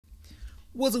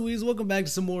What's up, guys? Welcome back to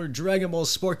some more Dragon Ball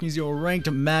Sparking Zero ranked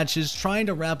matches. Trying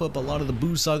to wrap up a lot of the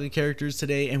Buu Saga characters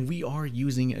today, and we are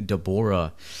using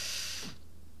Dabura.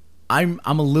 I'm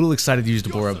a little excited to use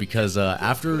Dabura because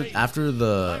after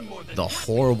the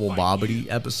horrible Babidi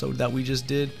episode that we just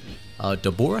did,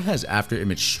 Dabura has After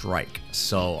Image Strike,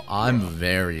 so I'm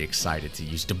very excited to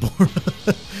use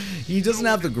Dabura. He doesn't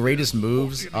have the greatest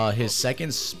moves. His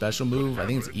second special move, I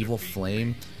think it's Evil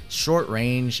Flame, short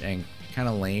range and kind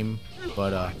of lame,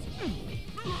 but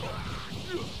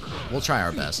we'll try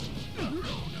our best.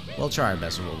 We'll try our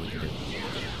best with what we can do.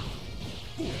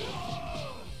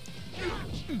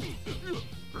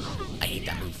 I hate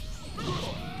that move.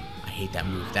 I hate that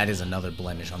move. That is another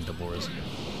blemish on Dabura's.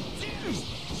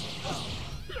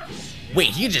 Wait,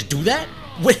 he can just do that?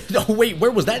 Wait, no, wait,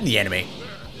 where was that in the anime?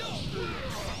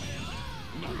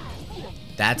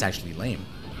 That's actually lame.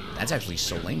 That's actually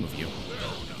so lame of you.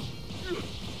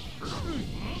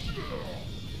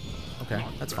 Okay,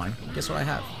 that's fine. Guess what I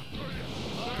have?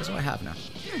 Guess what I have now?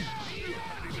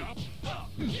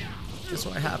 Guess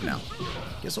what I have now?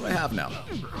 Guess what I have now?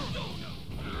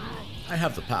 I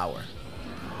have the power.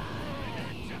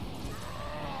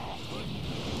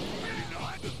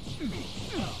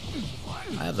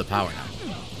 I have the power now.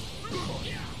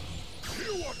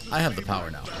 I have the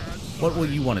power now. What will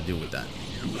you want to do with that?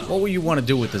 What will you want to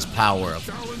do with this power of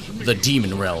the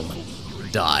demon realm?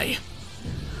 Die.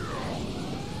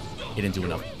 It didn't do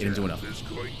enough. It didn't do enough.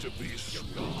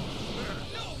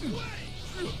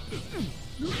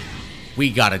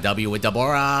 We got a W with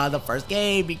Dabura the first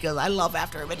game because I love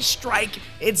After Image Strike.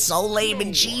 It's so lame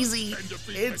and cheesy.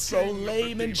 It's so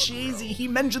lame and cheesy. He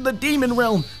mentioned the demon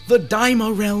realm, the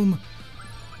Daima realm.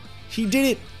 He did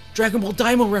it. Dragon Ball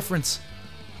Daima reference.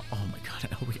 Oh my god,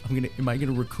 am I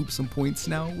gonna recoup some points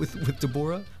now with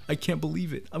Dabura? I can't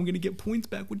believe it. I'm gonna get points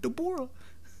back with Dabura.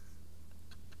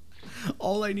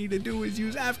 All I need to do is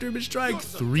use After Image Strike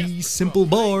 3 simple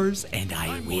bars and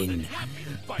I win.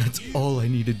 That's all I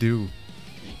need to do.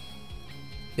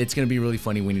 It's gonna be really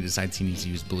funny when he decides he needs to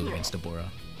use blue against Dabura.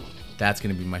 That's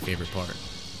gonna be my favorite part.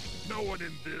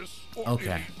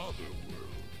 Okay.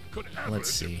 Let's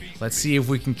see. Let's see if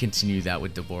we can continue that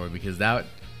with Dabura because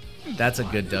that's a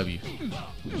good W.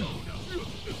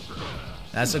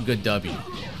 That's a good W.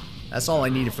 That's all I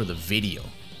needed for the video.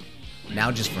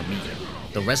 Now just for me.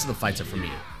 The rest of the fights are for me.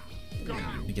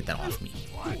 Let me get that off me.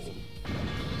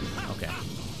 Okay.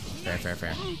 Fair, fair,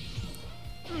 fair.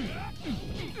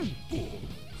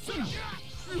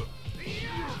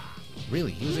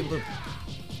 Really? He was able to...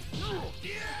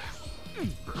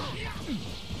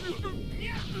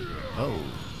 Oh.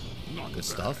 Good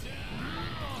stuff.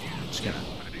 Just gonna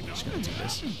do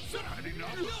this.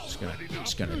 Just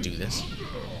gonna do this.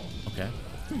 Okay.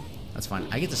 That's fine.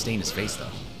 I get to stay in his face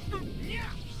though.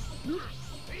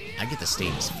 I get to stay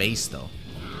in his face though.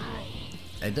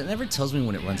 It never tells me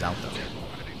when it runs out though.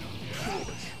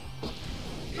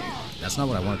 That's not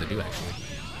what I wanted to do actually.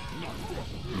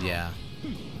 Yeah.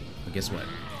 But guess what?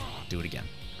 Do it again.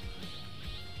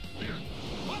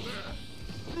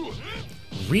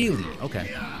 Really?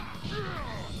 Okay.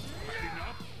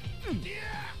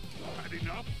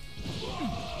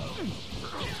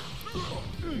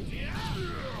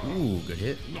 Ooh, good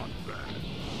hit.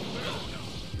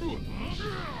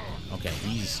 Okay,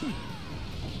 he's...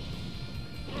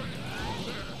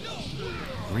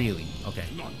 Really? Okay.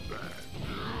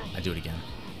 I do it again.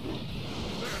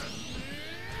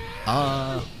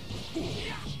 I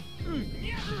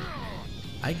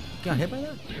got hit by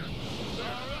that?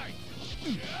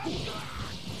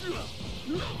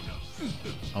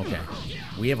 Okay.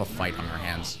 We have a fight on our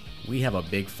hands. We have a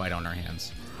big fight on our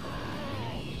hands.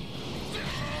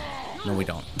 No, we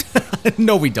don't.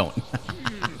 No, we don't.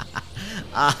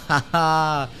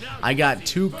 I got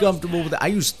too comfortable with it. I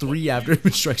used 3 After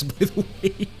Image Strikes, by the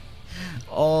way.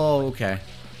 Oh, okay.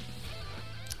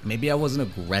 Maybe I wasn't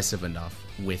aggressive enough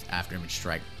with After Image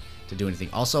Strike to do anything.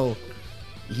 Also,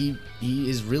 he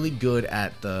is really good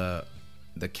at the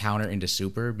counter into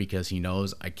super because he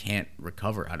knows I can't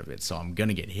recover out of it, so I'm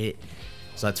gonna get hit.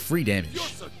 So that's free damage.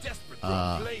 This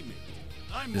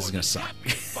is gonna suck.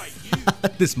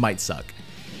 This might suck.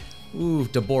 Ooh,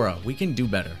 Dabura, we can do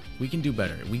better. We can do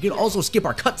better. We can also skip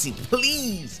our cutscene,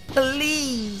 please,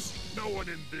 please. No one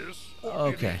in this or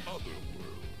okay. Any other world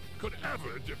could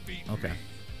ever defeat me.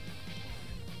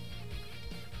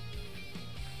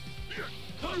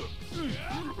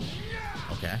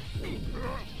 Okay.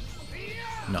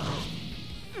 No.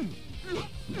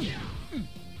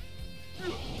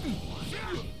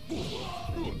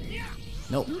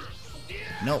 Nope.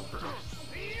 Nope.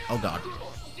 Oh god.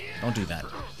 Don't do that.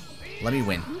 Let me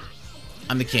win.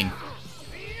 I'm the king.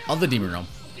 of the Demon Realm.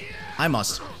 I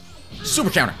must. Super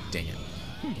counter. Dang it.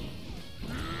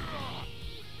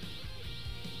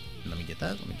 Let me get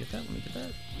that. Let me get that. Let me get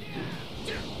that.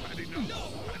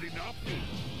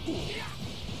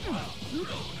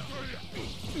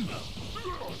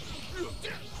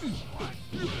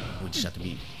 We just have to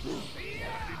be.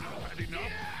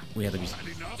 We have to be.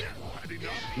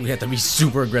 We have to be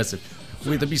super aggressive.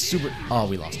 We have to be super. Oh,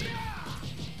 we lost it.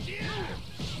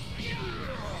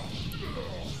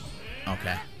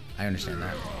 Okay, I understand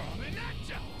that.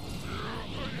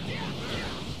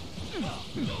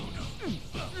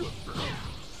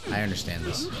 I understand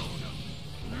this.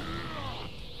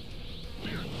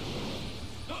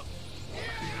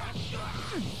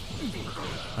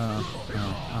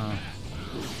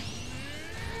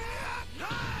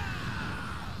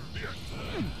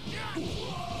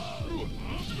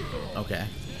 Okay.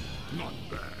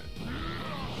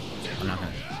 I'm not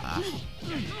gonna.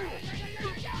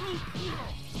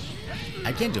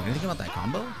 I can't do anything about that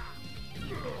combo.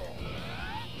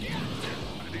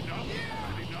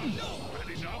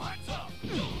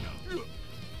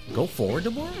 Go forward,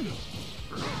 Dabura?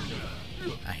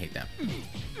 I hate that.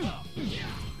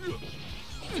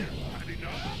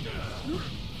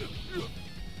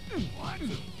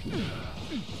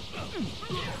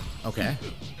 Okay.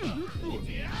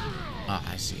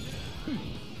 I see.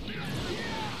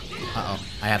 Uh-oh.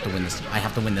 I have to win this. I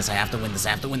have to win this. I have to win this. I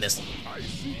have to win this.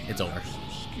 It's over.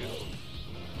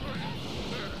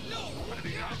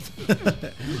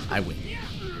 I win.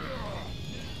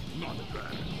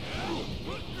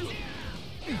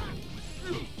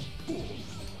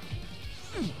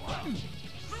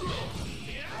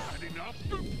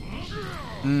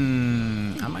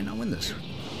 I might not win this.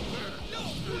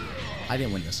 I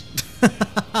didn't win this.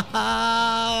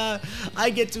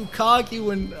 I get too cocky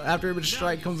when after Image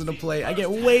Strike comes into play. I get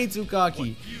way too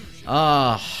cocky.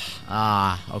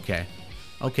 Okay.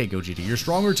 Okay, Gogeta, you're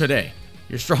stronger today.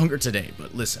 You're stronger today,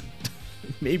 but listen.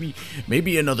 maybe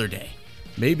another day.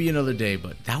 Maybe another day,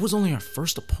 but that was only our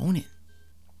first opponent.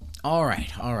 Alright.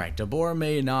 Dabura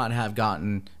may not have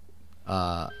gotten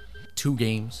 2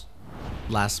 games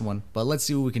last one, but let's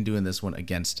see what we can do in this one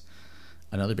against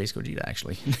another base Gogeta,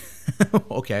 actually.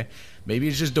 Okay. Maybe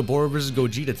it's just Dabura versus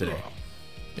Gogeta today.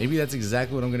 Maybe that's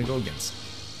exactly what I'm going to go against.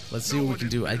 Let's see what we can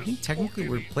do. I think technically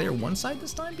we're player 1 side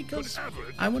this time because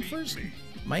I went first.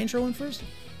 My intro went first.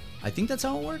 I think that's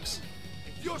how it works.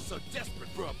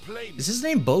 Is his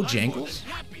name Bojangles?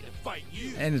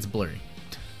 And it's blurry.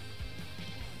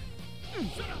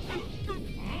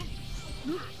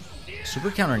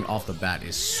 Super countering off the bat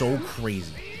is so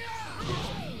crazy.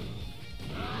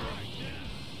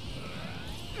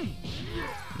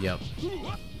 Yep. Give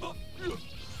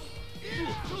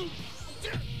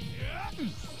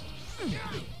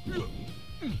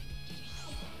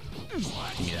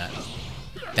me that.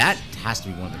 That has to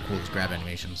be one of the coolest grab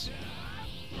animations.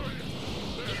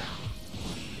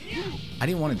 I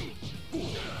didn't want to.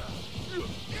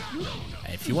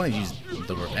 If you want to use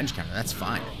the revenge counter, that's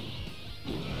fine.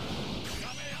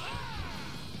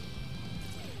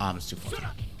 It's too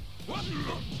far.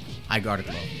 I guarded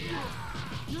low.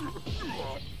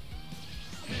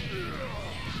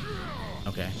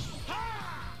 Okay.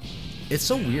 It's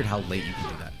so weird how late you can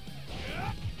do that.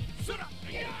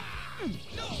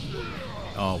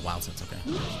 Oh, wild sense, okay.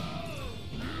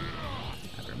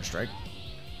 After him a strike.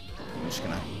 I'm just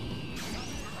gonna.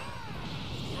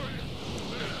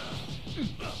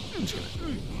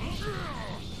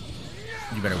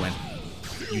 You better win.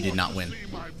 You did not win.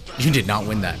 You did not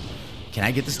win that. Can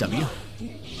I get this W?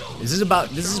 This is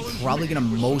probably gonna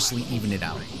mostly even it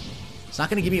out. It's not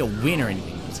gonna give me a win or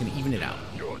anything. It's gonna even it out.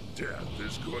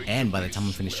 And by the time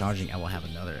I'm finished charging, I will have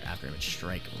another after image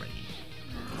strike ready.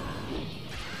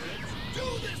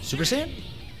 Super Saiyan?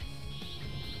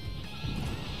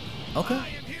 Okay.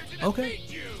 Okay.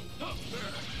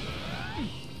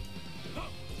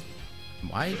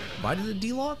 Why did it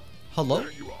D-lock? Hello?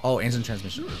 Oh, instant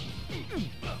transmission.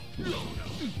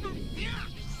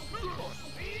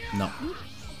 No.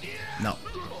 No.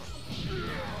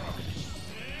 Okay.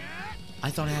 I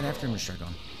thought I had after image strike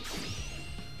on.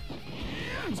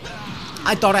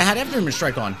 I thought I had after image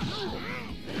strike on.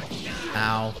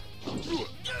 Ow.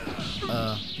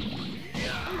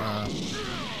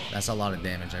 That's a lot of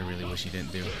damage. I really wish he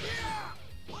didn't do.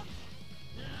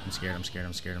 I'm scared. I'm scared.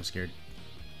 I'm scared. I'm scared.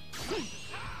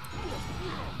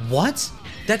 What?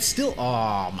 That's still.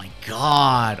 Oh my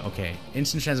god. Okay.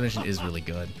 Instant transmission is really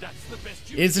good.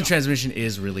 Instant transmission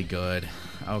is really good.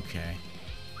 Okay.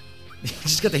 You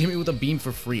just got to hit me with a beam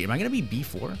for free. Am I gonna be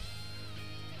B4?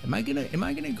 Am I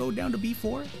gonna go down to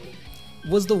B4?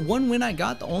 Was the one win I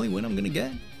got the only win I'm gonna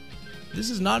get? This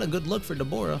is not a good look for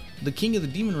Dabura, the king of the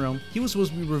demon realm. He was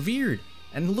supposed to be revered.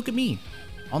 And look at me,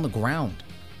 on the ground.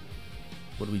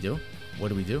 What do we do? What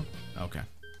do we do? Okay.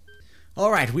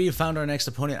 Alright, we have found our next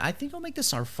opponent. I think I'll make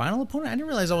this our final opponent. I didn't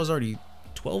realize I was already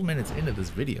 12 minutes into this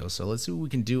video. So let's see what we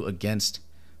can do against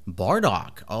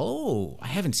Bardock. Oh, I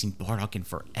haven't seen Bardock in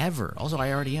forever. Also,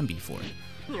 I already am B4.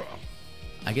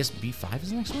 I guess B5 is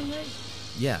the next one, right?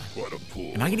 Yeah.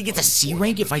 Am I gonna get to C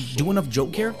rank if I do enough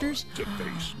joke characters?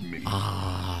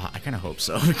 I kind of hope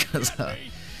so because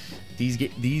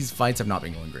these fights have not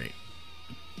been going great,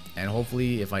 and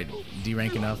hopefully if I D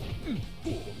rank enough.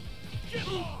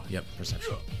 Yep,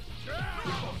 perception.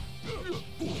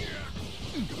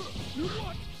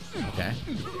 Okay.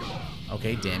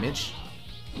 Okay, damage.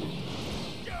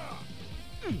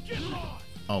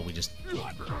 Oh, we just.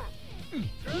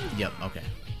 Yep. Okay.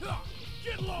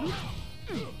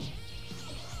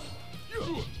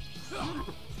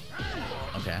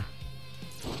 Okay.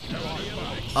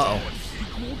 Uh-oh.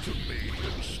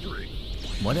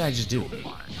 What did I just do?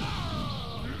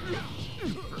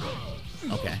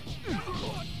 Okay.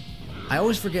 I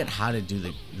always forget how to do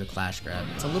the clash grab.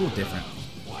 It's a little different.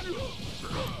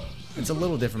 It's a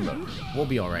little different, but we'll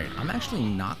be alright. I'm actually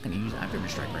not going to use After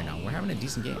Strike right now. We're having a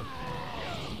decent game.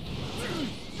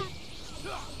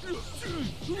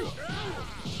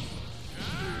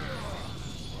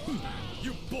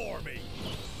 You bore me.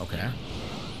 Okay.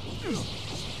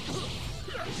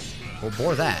 Well,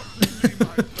 bore that.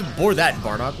 Bore that,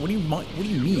 Bardock. What do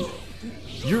you mean?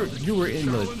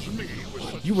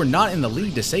 You were not in the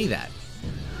lead to say that.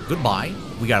 Goodbye.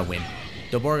 We gotta win.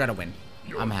 Dabura gotta win.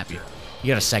 I'm happy. You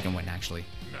got a second win actually,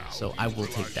 so I will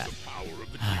take that.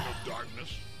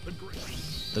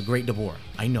 The Great Dabura.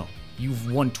 I know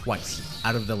you've won twice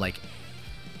out of the like.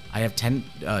 I have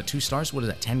 2 stars. What is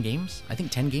that? 10 games? I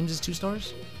think 10 games is 2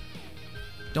 stars.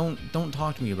 Don't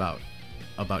talk to me about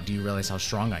do you realize how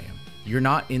strong I am? You're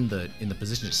not in the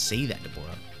position to say that,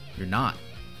 Dabura. You're not.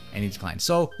 And he declined.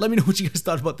 So let me know what you guys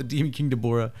thought about the Demon King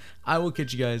Dabura. I will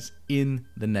catch you guys in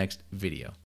the next video.